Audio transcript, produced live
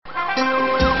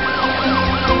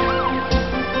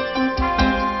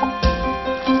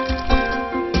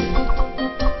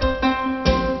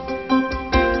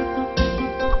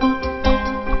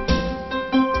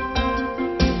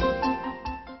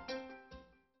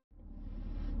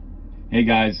Hey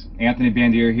guys, Anthony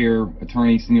Bandier here,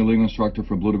 attorney, senior legal instructor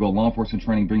for Blue to Gold Law Enforcement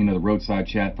Training, bringing you the roadside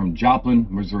chat from Joplin,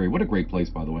 Missouri. What a great place,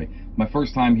 by the way. My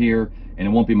first time here, and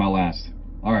it won't be my last.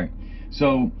 All right,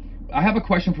 so I have a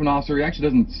question from an officer. He actually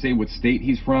doesn't say what state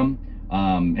he's from,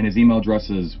 and his email address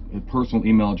is a personal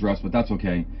email address, but that's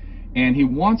okay. And he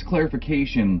wants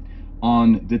clarification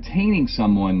on detaining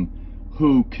someone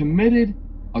who committed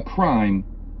a crime,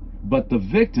 but the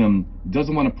victim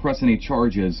doesn't want to press any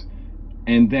charges.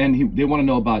 And then they want to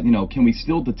know about, can we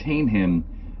still detain him,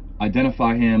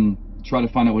 identify him, try to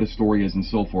find out what his story is, and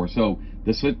so forth. So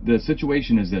the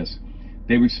situation is this.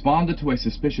 They responded to a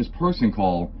suspicious person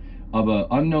call of an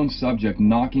unknown subject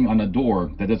knocking on a door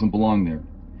that doesn't belong there.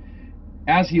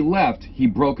 As he left, he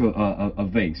broke a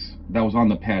vase that was on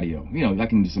the patio. I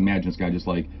can just imagine this guy just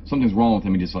like, something's wrong with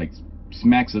him. He just like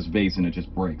smacks this vase and it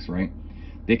just breaks, right?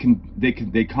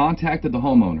 They contacted the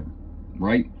homeowner,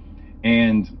 right?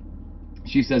 And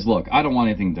she says, look, I don't want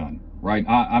anything done, right?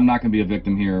 I'm not going to be a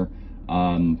victim here.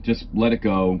 Just let it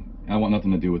go. I want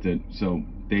nothing to do with it. So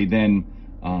they then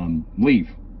leave.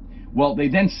 Well, they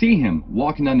then see him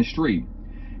walking down the street.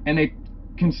 And they,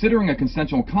 considering a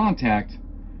consensual contact,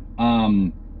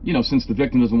 since the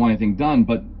victim doesn't want anything done,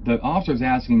 but the officer's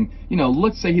asking,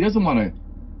 let's say he doesn't want to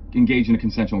engage in a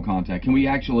consensual contact. Can we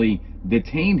actually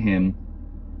detain him,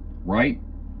 right,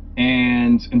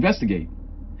 and investigate?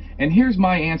 And here's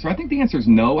my answer. I think the answer is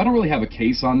no. I don't really have a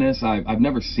case on this. I've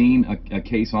never seen a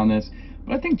case on this.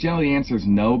 But I think generally the answer is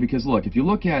no, because look, if you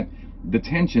look at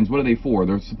detentions, what are they for?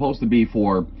 They're supposed to be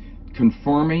for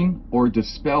confirming or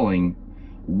dispelling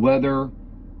whether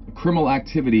criminal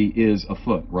activity is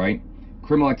afoot, right?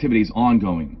 Criminal activity is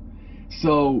ongoing.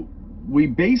 So we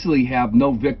basically have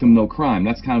no victim, no crime.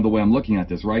 That's kind of the way I'm looking at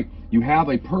this, right? You have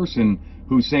a person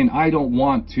who's saying, I don't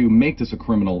want to make this a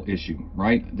criminal issue,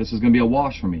 right? This is going to be a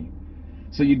wash for me.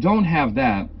 So you don't have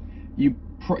that. You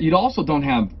also don't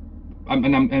have,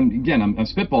 and again, I'm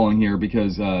spitballing here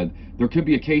because there could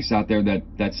be a case out there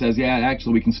that says, yeah,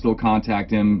 actually we can still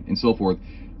contact him and so forth.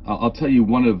 I'll tell you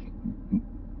one of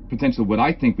potentially what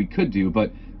I think we could do,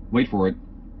 but wait for it.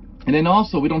 And then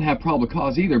also we don't have probable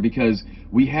cause either, because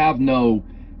we have no,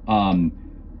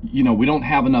 we don't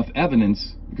have enough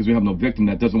evidence, because we have no victim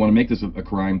that doesn't want to make this a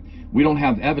crime. We don't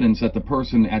have evidence that the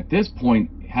person at this point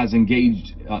has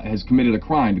has committed a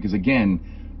crime, because again,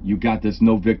 you got this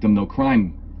no victim, no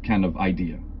crime kind of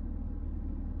idea.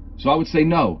 So I would say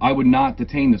no, I would not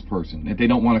detain this person. If they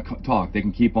don't want to talk, they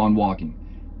can keep on walking.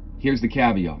 Here's the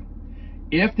caveat.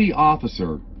 If the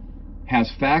officer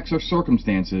has facts or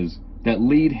circumstances that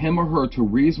lead him or her to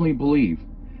reasonably believe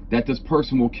that this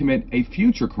person will commit a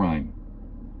future crime,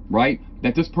 right?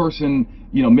 That this person,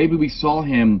 maybe we saw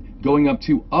him going up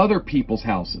to other people's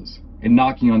houses and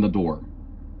knocking on the door.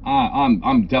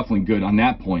 I'm definitely good on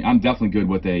that point. I'm definitely good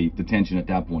with a detention at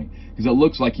that point, because it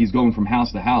looks like he's going from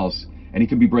house to house and he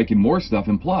could be breaking more stuff.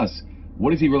 And plus,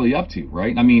 what is he really up to,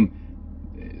 right? I mean,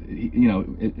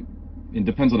 it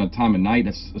depends on the time of night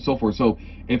and so forth. So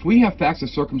if we have facts or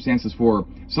circumstances for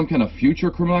some kind of future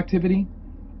criminal activity,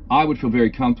 I would feel very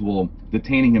comfortable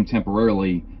detaining him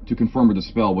temporarily to confirm or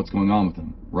dispel what's going on with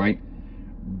him, right?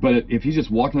 But if he's just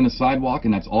walking on the sidewalk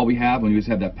and that's all we have, and we just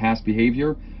have that past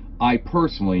behavior, I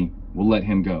personally will let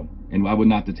him go, and I would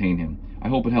not detain him. I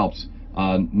hope it helps.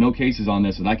 No cases on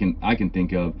this that I can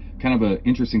think of. Kind of an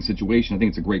interesting situation. I think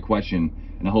it's a great question,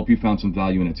 and I hope you found some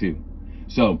value in it too.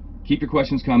 So keep your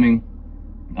questions coming.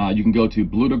 You can go to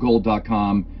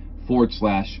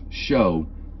bluetogold.com/show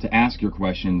to ask your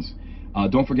questions.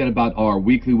 Don't forget about our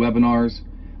weekly webinars.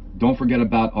 Don't forget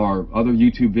about our other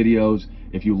YouTube videos.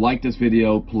 If you like this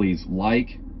video, please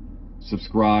like,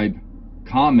 subscribe,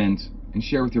 comment, and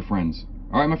share with your friends.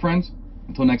 All right, my friends?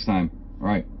 Until next time. All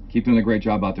right. Keep doing a great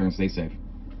job out there and stay safe.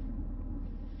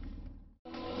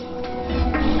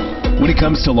 When it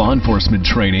comes to law enforcement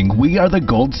training, we are the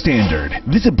gold standard.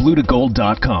 Visit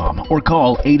bluetogold.com or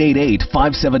call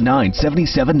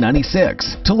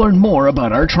 888-579-7796 to learn more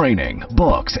about our training,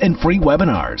 books, and free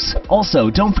webinars. Also,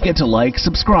 don't forget to like,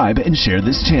 subscribe, and share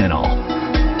this channel.